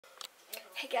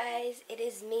Hey guys, it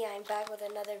is me. I'm back with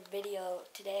another video.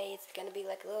 Today it's gonna be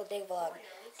like a little day vlog.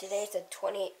 Today's the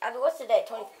what's today?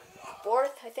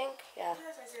 24th, I think? Yeah.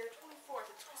 Yes, I said the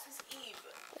 24th. It's Christmas Eve.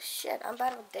 Oh, shit, I'm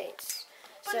bad with dates.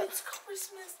 But it's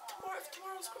Christmas.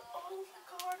 Tomorrow's oh my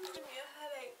god, it's gonna be a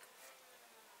headache.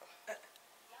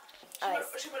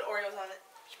 She put Oreos on it.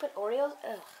 She put Oreos?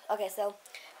 Ugh. Okay, so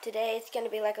today it's gonna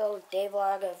be like a little day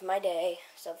vlog of my day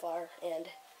so far and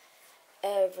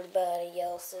everybody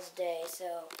else's day,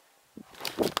 so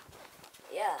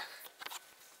yeah.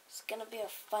 It's gonna be a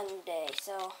fun day,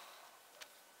 so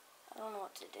I don't know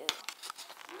what to do.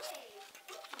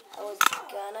 I was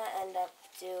gonna end up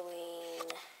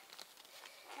doing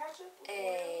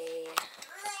a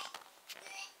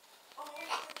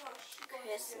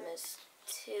Christmas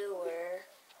tour,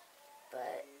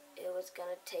 but it was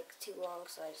gonna take too long,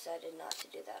 so I decided not to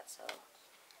do that, so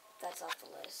that's off the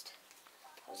list.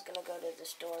 I was gonna go to the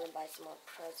store and buy some more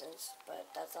presents, but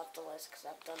that's off the list because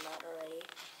I've done that already.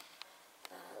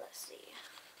 Let's see.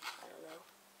 I don't know.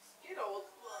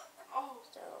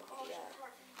 So, yeah.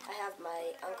 I have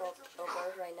my uncle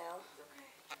over right now.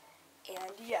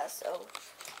 And, yeah, so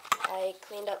I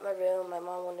cleaned up my room. My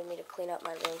mom wanted me to clean up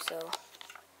my room, so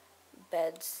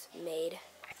bed's made.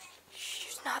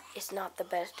 Shh, it's not the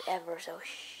best ever, so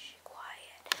shh,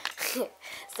 quiet.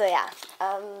 So, yeah.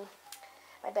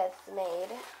 My bed's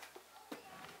made.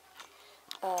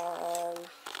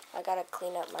 I gotta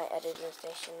clean up my editing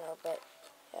station though, but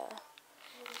yeah.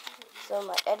 So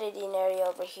my editing area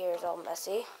over here is all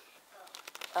messy.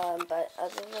 But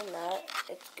other than that,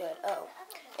 it's good. Oh,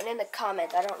 and in the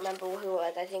comments, I don't remember who it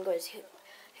was. I think it was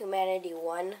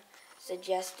Humanity1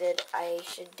 suggested I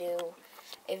should do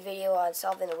a video on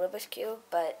solving the Rubik's Cube,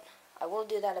 but I will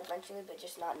do that eventually, but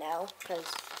just not now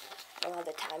because I don't have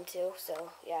the time to.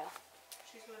 So yeah.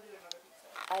 She's gonna do another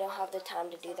pizza. I don't have the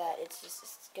time to do that. It's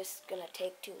just gonna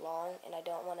take too long, and I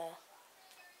don't wanna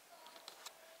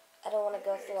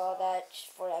go through all that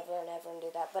forever and ever and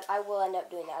do that. But I will end up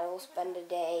doing that. I will spend a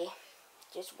day,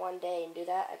 just one day, and do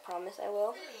that. I promise I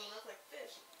will.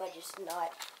 But just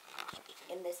not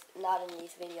in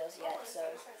these videos yet. So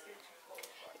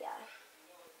yeah.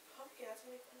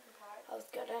 I was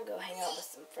gonna go hang out with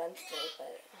some friends today,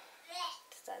 but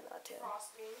decided not to.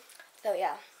 So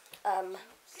yeah. What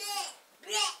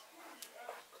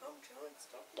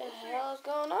the hell is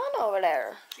going on over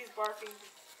there? She's barfing.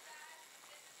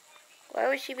 Why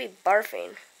would she be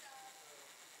barfing?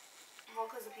 Well,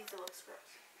 because the pizza looks gross.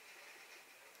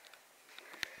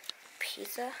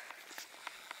 Pizza?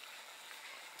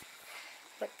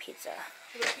 What pizza?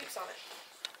 She put peeps on it.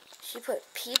 She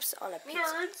put peeps on a pizza.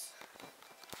 Nerds!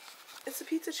 It's a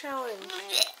pizza challenge.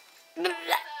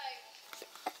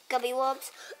 Gubby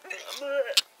wubs.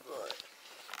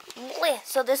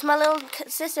 So this is my little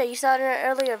sister. You saw it in her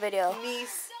earlier video.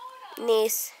 Niece.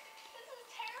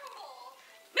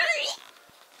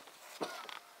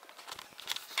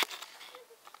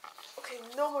 Okay,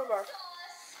 no more barf.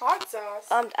 Hot sauce.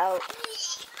 I'm out.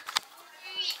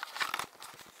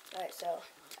 Alright, so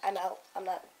I'm out. I'm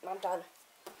done.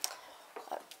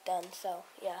 I'm done, so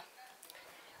yeah.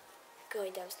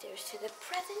 Going downstairs to the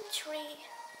present tree.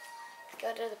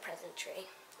 Go to the present tree.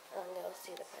 I'm going to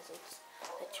see the presents.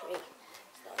 The tree.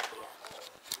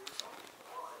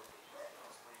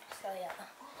 So yeah.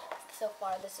 So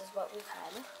far this is what we've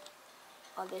had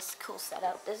on this cool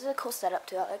setup. This is a cool setup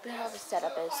too. I like how the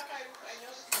setup is.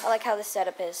 I like how the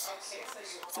setup is.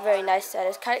 It's a very nice set.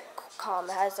 It's kind of calm.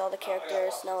 It has all the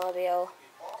characters, Snowmobile,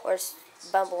 or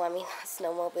Bumble, I mean,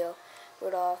 Snowmobile,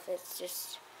 Rudolph. It's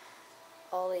just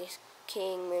all these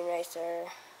King,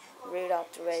 Moonracer,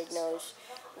 Rudolph the Red-Nosed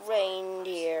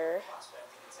Reindeer,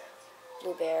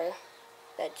 Blue Bear,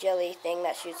 that jelly thing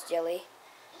that shoots jelly,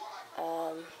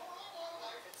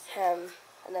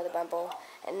 another Bumble,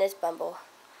 and this Bumble.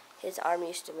 His arm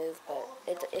used to move, but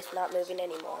it's not moving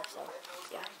anymore, so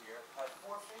yeah. Had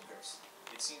 4 fingers.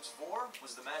 It seems 4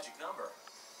 was the magic number.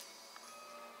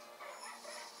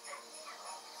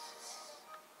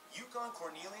 Yukon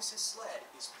Cornelius' sled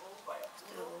is pulled by a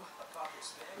poodle, a cocker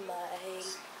spaniel.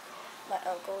 My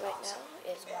uncle right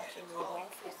now is watching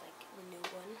Rudolph. It's like the new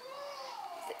one.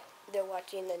 They're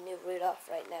watching the new Rudolph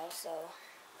right now, so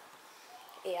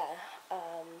yeah.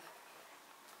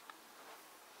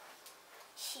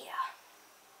 Yeah.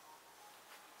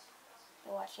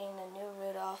 They're watching the new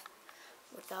Rudolph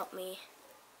without me,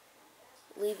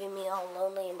 leaving me all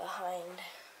lonely and behind.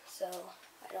 So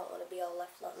I don't want to be all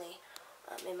left lonely.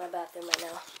 I'm in my bathroom right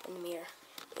now, in the mirror.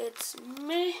 It's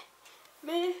me.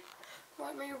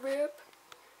 Want me rip?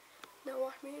 No,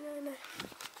 want me no.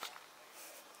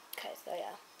 Okay, so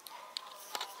yeah.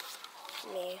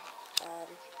 Me.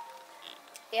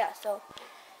 yeah, so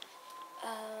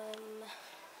it's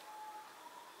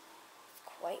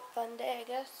quite fun day, I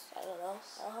guess. I don't know.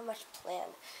 I don't have much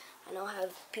planned. I know I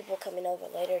have people coming over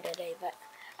later today, but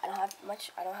I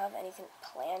don't have anything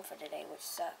planned for today, which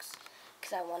sucks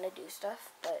because I want to do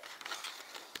stuff, but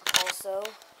also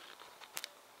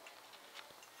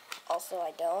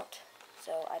I don't,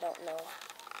 so I don't know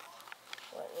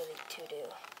what really to do.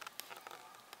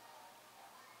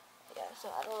 Yeah, so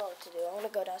I don't know what to do. I'm going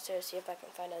to go downstairs see if I can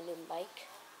find a new mic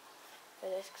for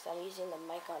this because I'm using the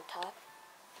mic on top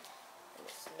and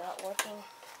it's not working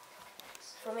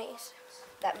for me.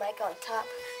 That mic on top,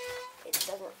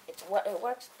 it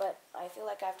works, but I feel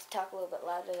like I have to talk a little bit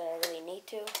louder than I really need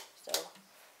to, so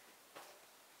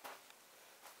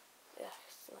yeah,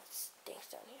 so it stinks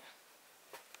down here.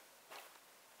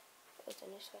 It's a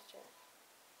new sweatshirt.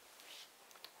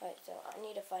 Alright, so I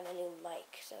need to find a new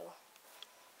mic, so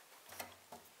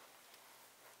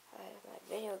I have my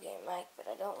video game mic, but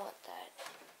I don't want that.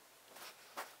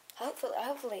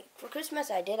 Hopefully, for Christmas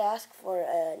I did ask for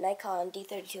a Nikon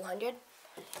D3200.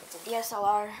 It's a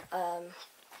DSLR.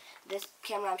 This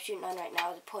camera I'm shooting on right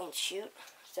now is a point and shoot.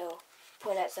 So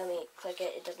point at something, click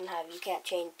it. It doesn't have. You can't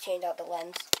change out the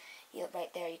lens.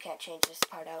 Right there. You can't change this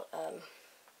part out.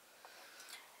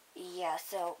 Yeah.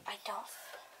 So I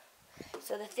don't.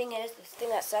 So the thing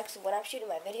that sucks when I'm shooting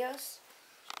my videos,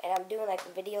 and I'm doing like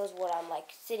the videos where I'm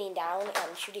like sitting down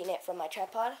and shooting it from my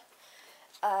tripod.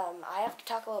 I have to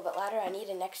talk a little bit louder. I need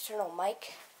an external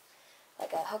mic,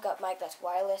 like a hookup mic that's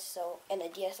wireless. So in a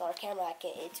DSLR camera,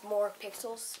 it's more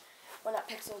pixels. Well, not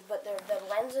pixels, but the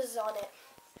lenses on it.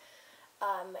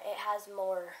 It has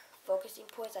more focusing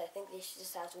points. I think this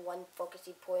just has one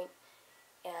focusing point,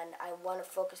 and I want to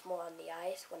focus more on the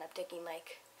eyes when I'm taking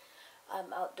like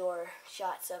outdoor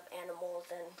shots of animals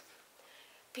and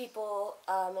people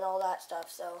and all that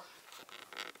stuff. So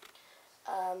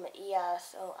yeah.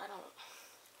 So I don't.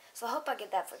 So I hope I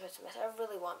get that for Christmas. I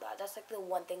really want that. That's like the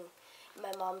one thing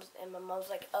my mom's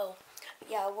like, oh,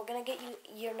 yeah, we're gonna get you.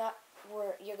 You're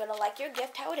gonna like your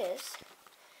gift how it is,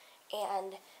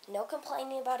 and no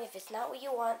complaining about it. If it's not what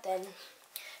you want, then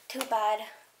too bad.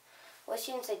 Well,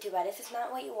 she didn't say too bad. If it's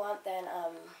not what you want, then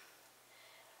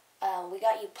we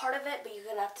got you part of it, but you're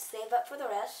gonna have to save up for the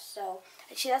rest. So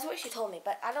that's what she told me.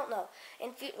 But I don't know.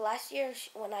 Last year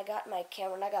when I got my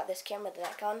camera, when I got this camera, the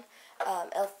Nikon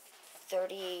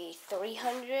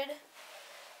L3300,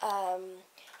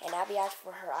 and Abby asked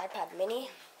for her iPad mini.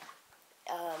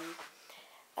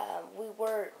 We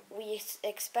weren't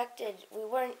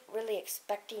really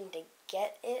expecting to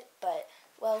get it, but,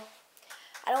 well,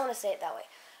 I don't want to say it that way.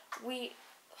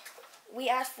 We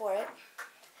asked for it,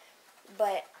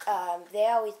 but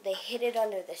they hid it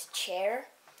under this chair,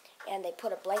 and they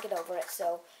put a blanket over it,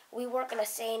 so we weren't going to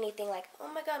say anything like, oh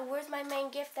my god, where's my main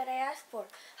gift that I asked for?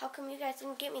 How come you guys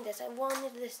didn't get me this? I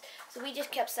wanted this. So we just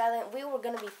kept silent. We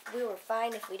were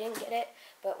fine if we didn't get it,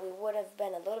 but we would have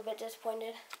been a little bit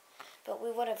disappointed. But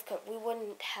we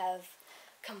wouldn't have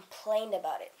complained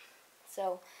about it.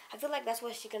 So I feel like that's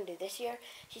what she's going to do this year.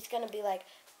 She's going to be like,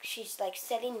 she's like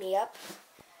setting me up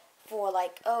for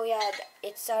like, oh yeah,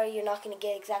 sorry you're not going to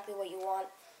get exactly what you want,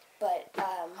 but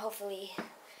hopefully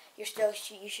you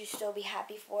should still be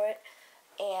happy for it.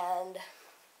 And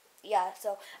yeah,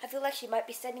 so I feel like she might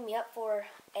be setting me up for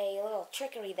a little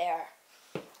trickery there,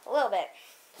 a little bit.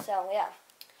 So yeah,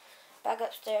 back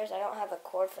upstairs. I don't have a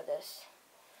cord for this.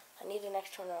 I need an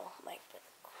external mic, but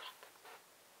crap.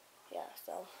 Yeah,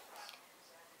 so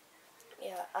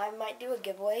yeah, I might do a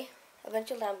giveaway.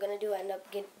 Eventually I'm going to end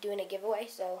up doing a giveaway,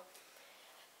 so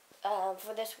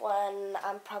for this one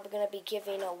I'm probably going to be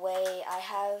giving away, I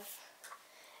have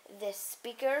this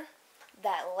speaker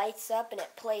that lights up and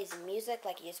it plays music,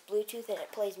 like it's Bluetooth and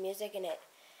it plays music and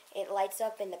it lights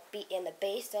up in the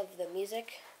bass of the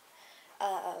music,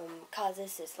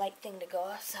 causes this light thing to go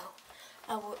off, so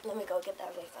let me go get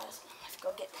that really fast.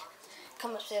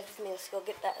 Come upstairs with me, let's go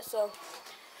get that. So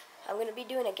I'm going to be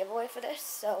doing a giveaway for this,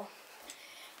 so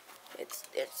it's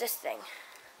this thing.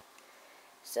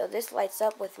 So this lights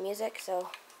up with music,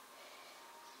 so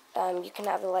you can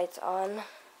have the lights on.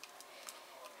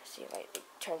 Let's see if it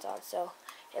turns on. So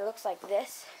it looks like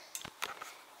this,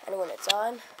 and when it's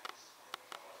on,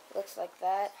 it looks like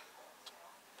that.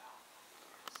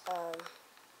 And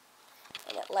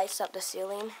it lights up the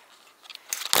ceiling.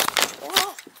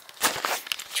 Whoa.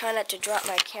 Try not to drop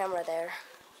my camera there.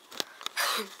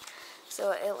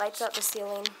 So it lights up the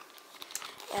ceiling,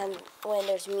 and when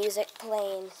there's music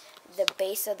playing, the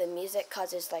bass of the music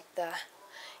causes like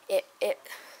it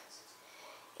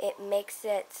makes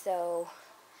it so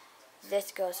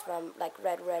this goes from like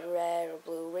red, red, red, or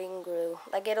blue, ring, grew.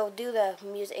 Like it'll do the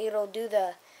music. It'll do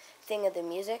the thing of the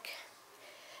music.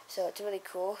 So it's really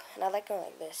cool, and I like going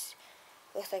like this.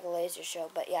 Looks like a laser show,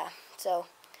 but yeah. So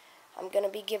I'm gonna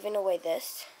be giving away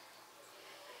this.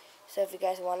 So if you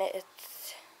guys want it,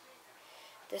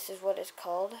 this is what it's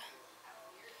called.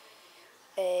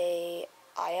 A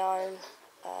Ion.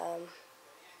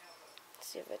 Let's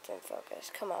see if it's in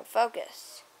focus. Come on,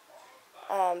 focus.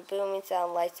 Booming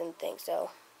sound, lights, and things.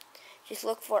 So just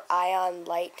look for Ion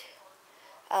light,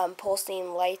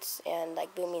 pulsing lights, and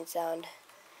like booming sound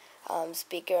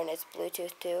speaker, and it's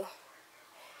Bluetooth too.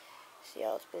 See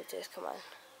how it's Bluetooth? Come on.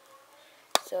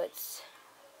 So it's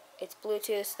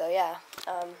Bluetooth. So yeah,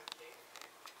 I'm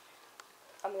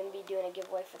gonna be doing a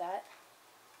giveaway for that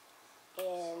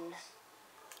in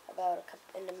about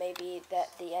maybe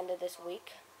the end of this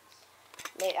week.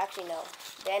 Maybe, actually no,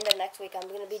 the end of next week. I'm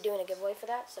gonna be doing a giveaway for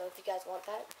that. So if you guys want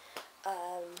that,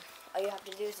 all you have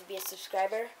to do is be a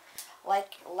subscriber,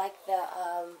 like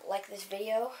this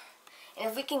video, and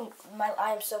if we can,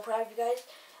 I am so proud of you guys.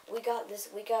 We got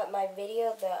my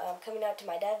video, the coming out to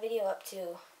my dad video, up to,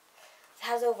 it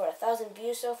has over 1,000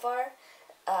 views so far.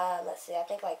 Let's see, I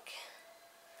think like,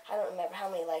 I don't remember how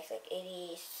many likes, like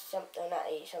 80 something, not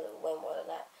 80 something, way more than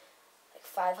that, like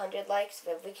 500 likes.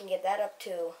 But if we can get that up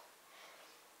to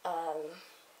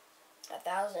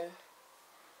 1,000,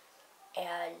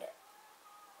 and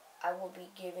I will be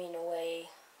giving away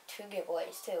 2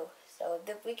 giveaways too. So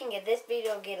if we can get this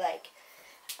video get like,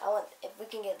 if we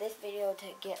can get this video to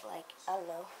get like, I don't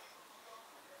know,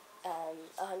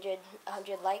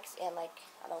 100 likes, and like,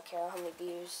 I don't care how many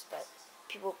views, but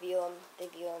people view them, they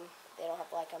don't have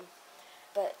to like them.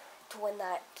 But to win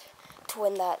that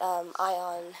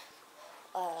Ion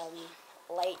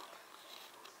light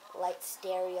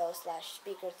stereo /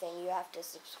 speaker thing, you have to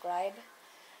subscribe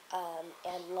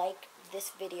and like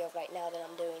this video right now that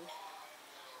I'm doing,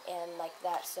 and like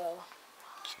that. So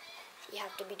you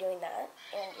have to be doing that,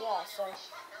 and yeah, so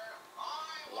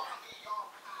yeah.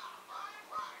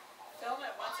 Film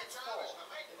it once it's full.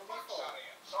 It'll be full.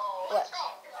 What?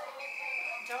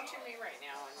 Don't you me right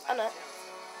now. I'm not.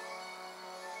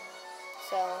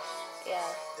 So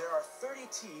yeah. There are 30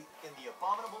 teeth in the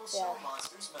abominable snow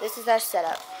monster's mouth. This is our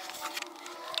setup.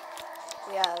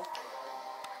 We have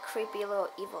creepy little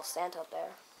evil Santa up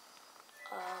there.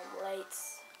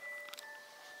 Lights.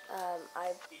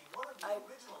 I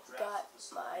got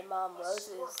my mom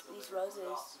these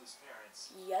roses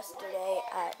yesterday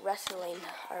at wrestling.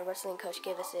 Our wrestling coach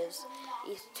gave us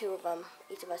each of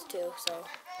us two. So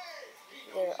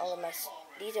they're all of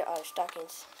these are our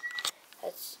stockings.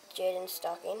 That's Jaden's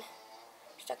stocking.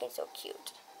 Her stocking's so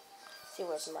cute. See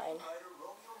where's mine?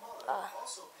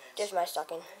 There's my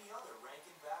stocking.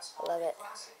 I love it.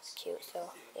 It's cute.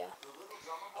 So yeah.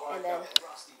 And then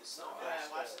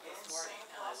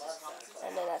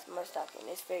that's my stocking.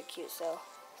 It's very cute. So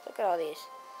look at all these.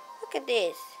 Look at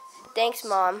these. Thanks,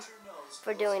 Mom,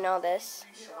 for doing all this.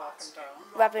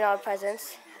 Wrapping all the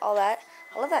presents. All that.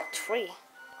 I love that tree.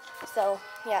 So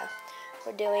yeah,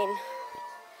 we're doing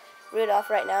Rudolph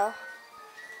right now.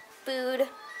 Food. Don't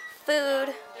do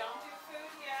food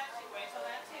yet. You wait till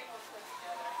that table's put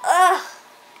together. Ugh.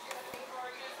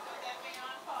 Gorgeous, put that thing on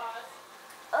pause.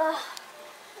 Ugh.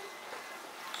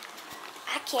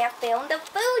 I can't film the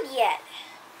food yet.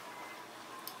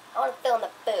 I want to film the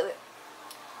food.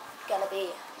 It's gonna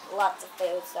be lots of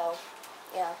food, so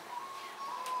yeah.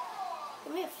 It's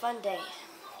gonna be a fun day.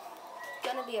 It's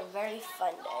gonna be a very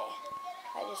fun day.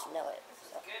 I just know it.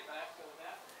 So.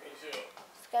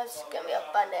 It's gonna be a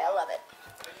fun day. I love it.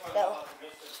 So,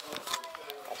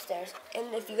 upstairs.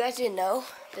 And if you guys didn't know,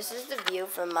 this is the view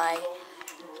from my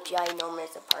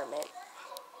ginormous apartment.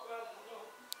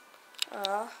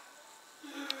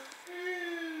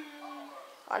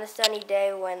 On a sunny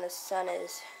day when the sun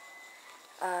is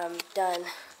done,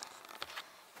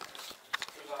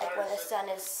 like when the sun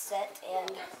is set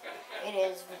and it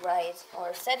is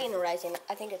setting or rising.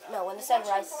 I think it's, no, when the sun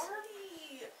rises.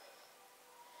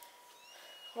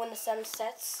 When the sun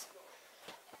sets,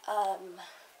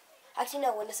 actually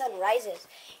no, when the sun rises,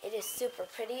 it is super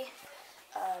pretty.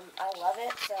 I love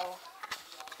it. So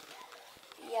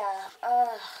yeah,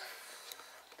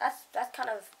 that's kind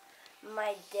of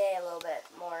my day a little bit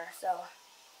more. So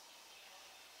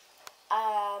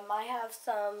I have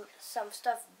some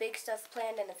stuff, big stuff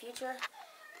planned in the future,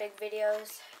 big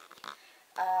videos.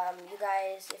 You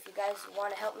guys, if you guys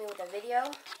want to help me with a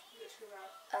video,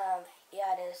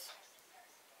 yeah, it is.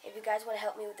 If you guys want to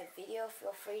help me with a video,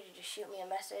 feel free to just shoot me a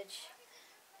message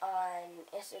on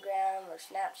Instagram or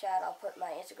Snapchat. I'll put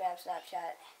my Instagram,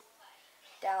 Snapchat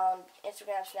down.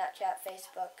 Instagram, Snapchat,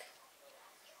 Facebook.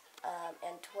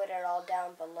 and Twitter all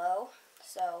down below.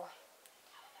 So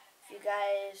if you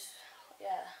guys,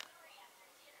 yeah.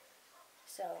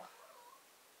 So,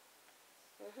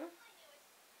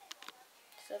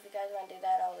 So if you guys want to do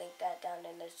that, I'll link that down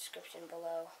in the description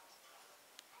below.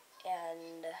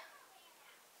 And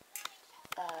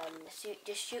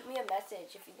just shoot me a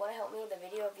message if you want to help me with the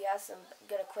video. If you have some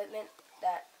good equipment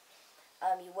that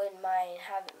you wouldn't mind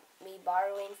having me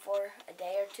borrowing for a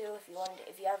day or two, if you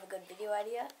have a good video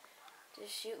idea,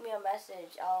 just shoot me a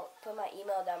message. I'll put my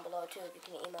email down below too. If you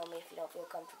can email me if you don't feel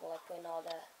comfortable like putting all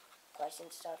the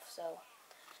questions stuff. So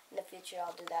in the future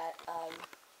I'll do that.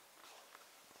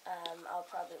 I'll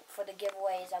probably, for the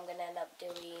giveaways, I'm gonna end up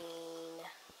doing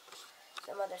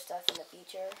some other stuff in the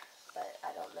future, but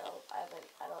I don't know. I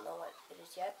don't know what it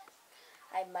is yet.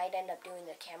 I might end up doing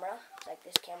the camera, like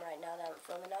this camera right now that I'm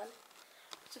filming on.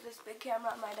 So this big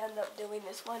camera, I might end up doing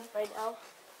this one right now.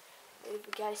 If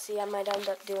you guys see, I might end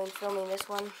up filming this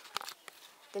one.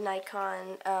 The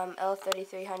Nikon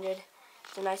L3300.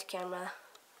 It's a nice camera.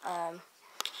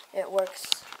 It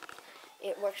works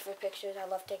for pictures. I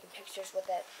love taking pictures with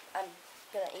it. I'm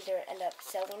gonna either end up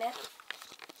selling it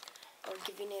or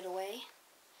giving it away,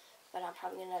 but I'm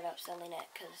probably gonna end up selling it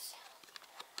because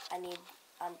I'm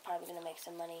probably gonna make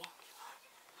some money.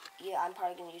 Yeah, I'm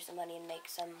probably gonna use the money and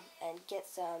get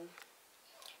some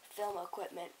film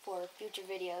equipment for future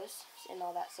videos and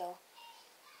all that. So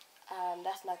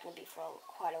that's not gonna be for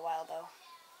quite a while though.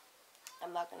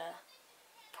 I'm not gonna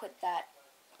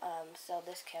sell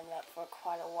this camera up for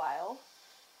quite a while.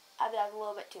 I think that's a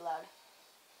little bit too loud.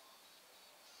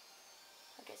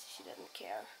 I guess she doesn't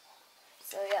care.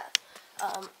 So yeah,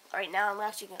 right now I'm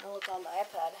actually gonna look on my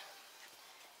iPad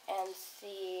and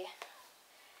see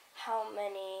how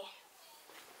many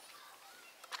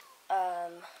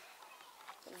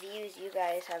views you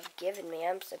guys have given me.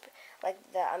 I'm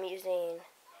using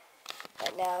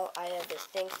right now. I have this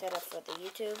thing set up for the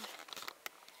YouTube.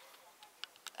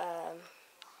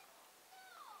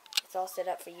 It's all set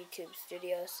up for YouTube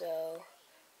Studio, so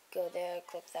go there,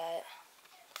 click that,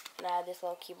 and I have this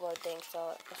little keyboard thing,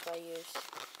 so that's what I use.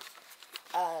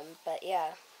 But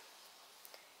yeah,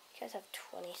 you guys have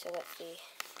 20, so let's see.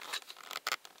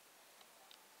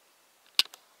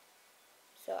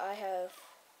 So I have,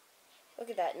 look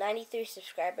at that, 93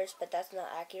 subscribers, but that's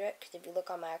not accurate, because if you look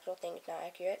on my actual thing, it's not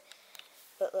accurate.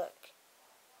 But look,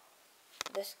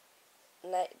 this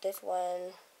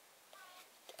one,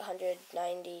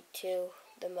 192,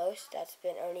 the most that's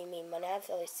been earning me money. I have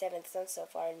only 7 cents so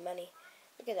far in money.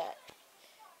 Look at that.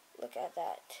 Look at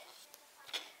that.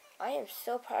 I am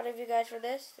so proud of you guys for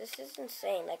this. This is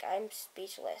insane. Like, I'm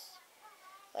speechless.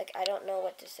 Like, I don't know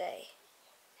what to say.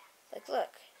 Like,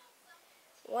 look.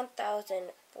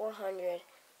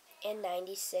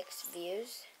 1,496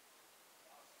 views.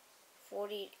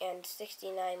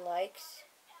 69 likes.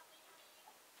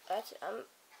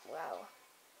 Wow.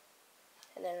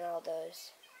 And then all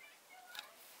those.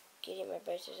 Getting my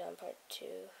braces on part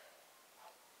 2.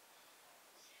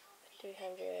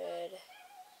 300.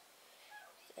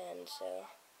 And so,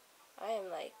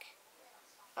 I'm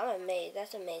amazed.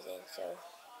 That's amazing. So,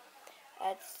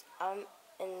 I'm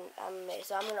amazed.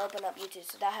 So I'm going to open up YouTube.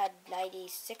 So that had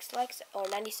 96 likes, or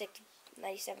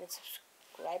 97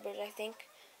 subscribers, I think.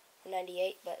 Or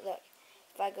 98. But look,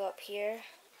 if I go up here,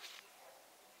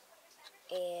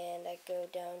 and I go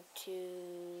down to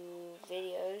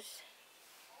videos,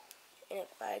 and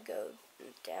if I go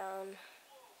down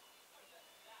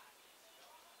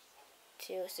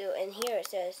to, so in here it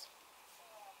says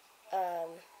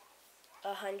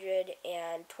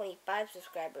 125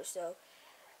 subscribers, so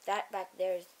that back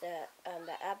there is the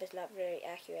app is not very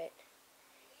accurate.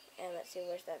 And let's see,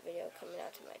 where's that video coming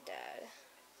out to my dad?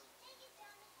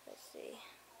 Let's see.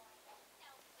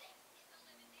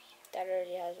 That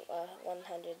already has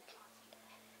 100K,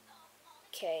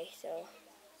 so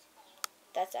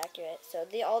that's accurate. So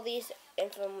all these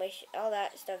information, all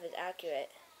that stuff is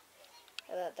accurate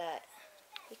about that.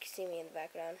 You can see me in the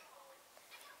background.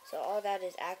 So all that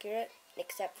is accurate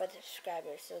except for the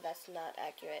subscribers. So that's not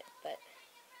accurate, but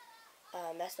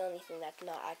that's the only thing that's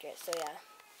not accurate. So yeah,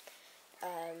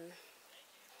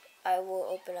 I will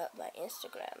open up my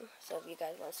Instagram. So if you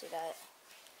guys want to see that,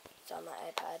 it's on my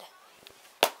iPad.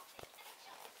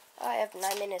 I have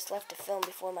 9 minutes left to film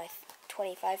before my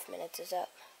 25 minutes is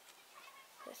up.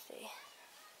 Let's see.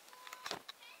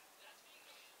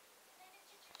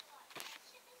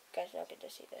 You guys don't get to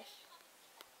see this.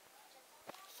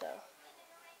 So,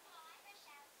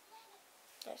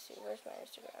 let's see, where's my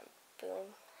Instagram?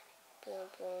 Boom, boom,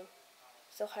 boom.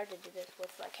 So hard to do this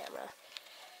with my camera.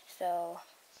 So,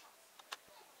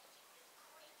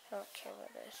 I don't care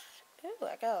what this Ooh,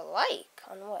 I got a like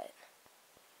on what?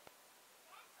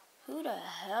 Who the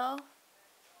hell?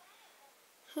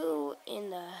 Who in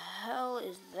the hell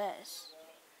is this?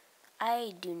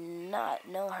 I do not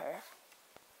know her.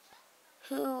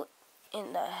 Who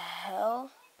in the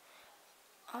hell?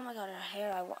 Oh my god, her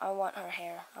hair. I want her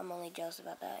hair. I'm only jealous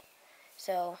about that.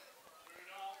 So,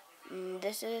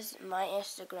 this is my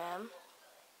Instagram.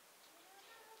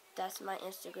 That's my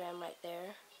Instagram right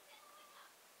there.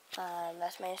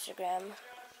 That's my Instagram.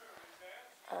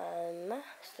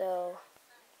 So,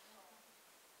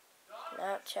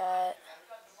 Snapchat.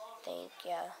 Think,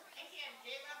 yeah.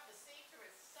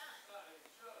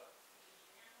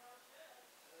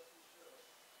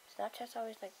 Snapchat's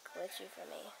always like glitchy for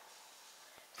me.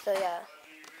 So yeah.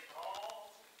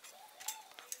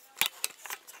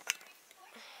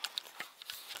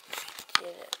 See,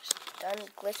 it's done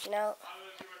glitching out.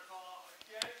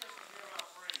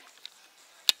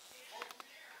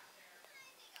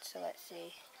 So let's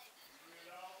see.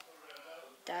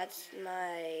 That's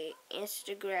my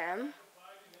Instagram.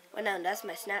 Well, no, that's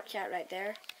my Snapchat right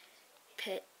there.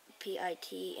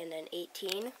 PIT and then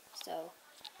 18. So,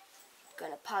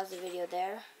 gonna pause the video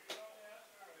there.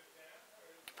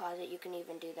 Pause it. You can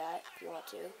even do that if you want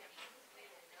to.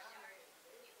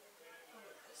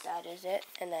 That is it.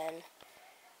 And then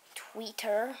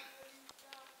Twitter.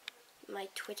 My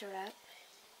Twitter app.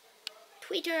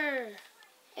 Twitter!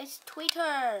 It's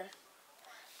Twitter!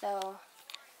 So, for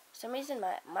some reason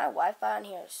my Wi-Fi on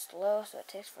here is slow, so it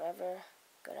takes forever.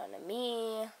 Go down to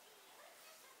me.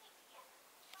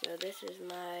 So this is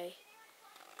my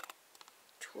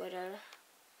Twitter.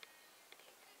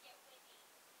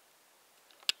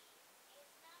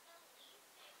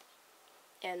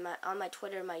 And on my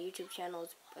Twitter, my YouTube channel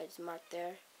is marked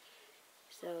there.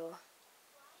 So,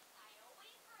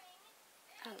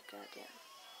 oh goddamn.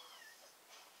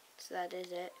 So that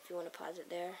is it. If you want to pause it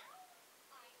there,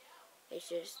 it's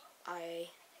just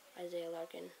Isaiah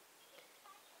Larkin.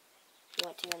 If you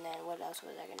want to, and then what else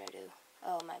was I gonna do?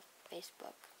 Oh, my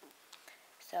Facebook.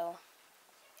 So,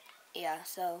 yeah.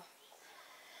 So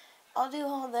I'll do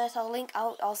all this.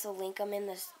 I'll also link them in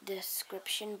the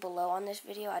description below on this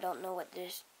video. I don't know what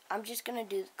this. I'm just gonna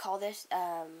call this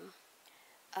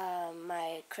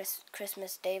my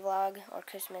Christmas Day vlog or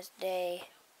Christmas Day.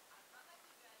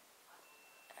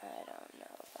 I don't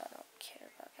know. I don't care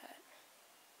about that.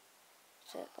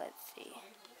 So let's see.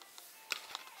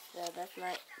 So that's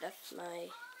my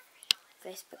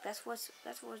Facebook. That's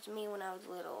what's me when I was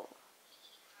little.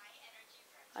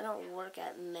 I don't work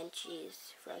at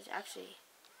Menchie's Frozen. Actually,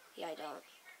 yeah, I don't.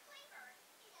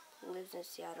 Lives in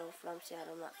Seattle, from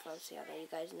Seattle. I'm not from Seattle. You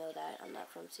guys know that. I'm not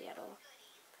from Seattle.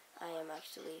 I am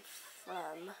actually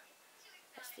from,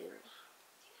 let's see.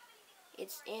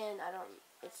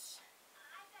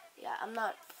 Yeah, I'm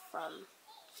not from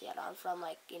Seattle. I'm from,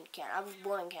 like, in Canada. I was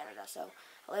born in Canada, so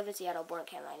I live in Seattle, born in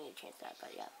Canada. I need to change that,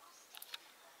 but yeah.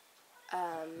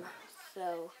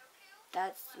 So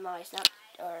that's my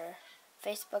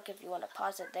Facebook, if you want to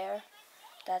pause it there.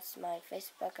 That's my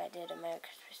Facebook. I did a Merry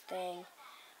Christmas thing.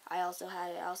 I also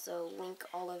link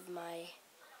all of my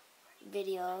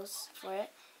videos for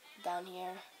it down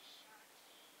here.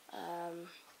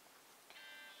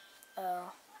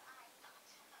 Oh,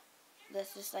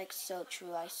 this is like so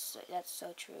true. That's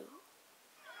so true.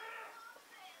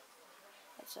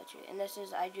 That's so true. And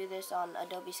I do this on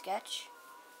Adobe Sketch.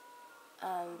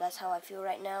 That's how I feel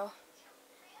right now.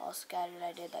 All scattered.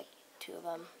 I did like 2 of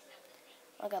them.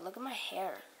 Oh my god, look at my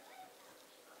hair.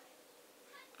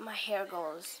 My hair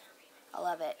goes. I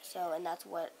love it. So, and that's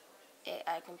what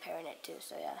I'm comparing it to.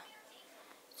 So yeah.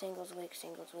 Singles week.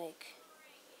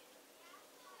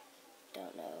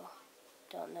 Don't know.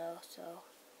 So,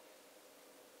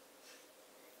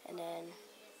 and then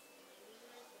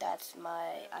that's this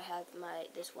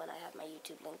one I have my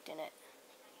YouTube linked in it.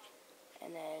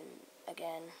 And then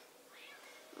again,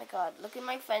 oh my god, look at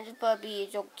my friend's puppy.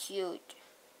 He's so cute.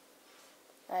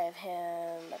 I have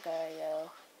him, Magario.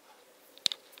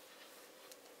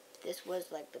 This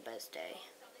was like the best day.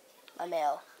 My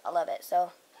mail. I love it.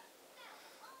 So,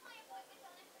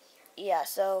 yeah,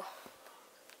 so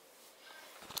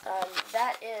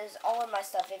that is all of my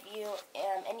stuff. If you,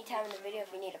 anytime in the video,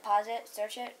 if you need to pause it,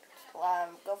 search it,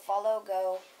 go follow,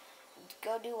 go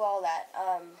do all that.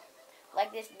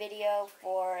 Like this video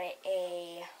for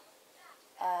a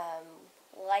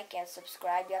like and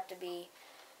subscribe. You have to be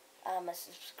a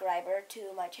subscriber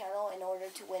to my channel in order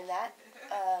to win that.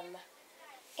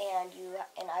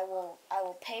 And I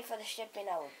will pay for the shipping.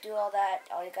 I will do all that.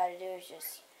 All you gotta do is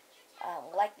just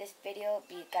like this video.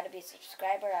 Gotta be a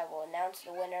subscriber. I will announce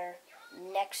the winner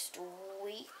next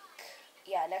week.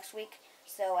 Yeah, next week.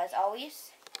 So as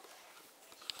always,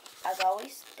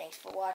 thanks for watching.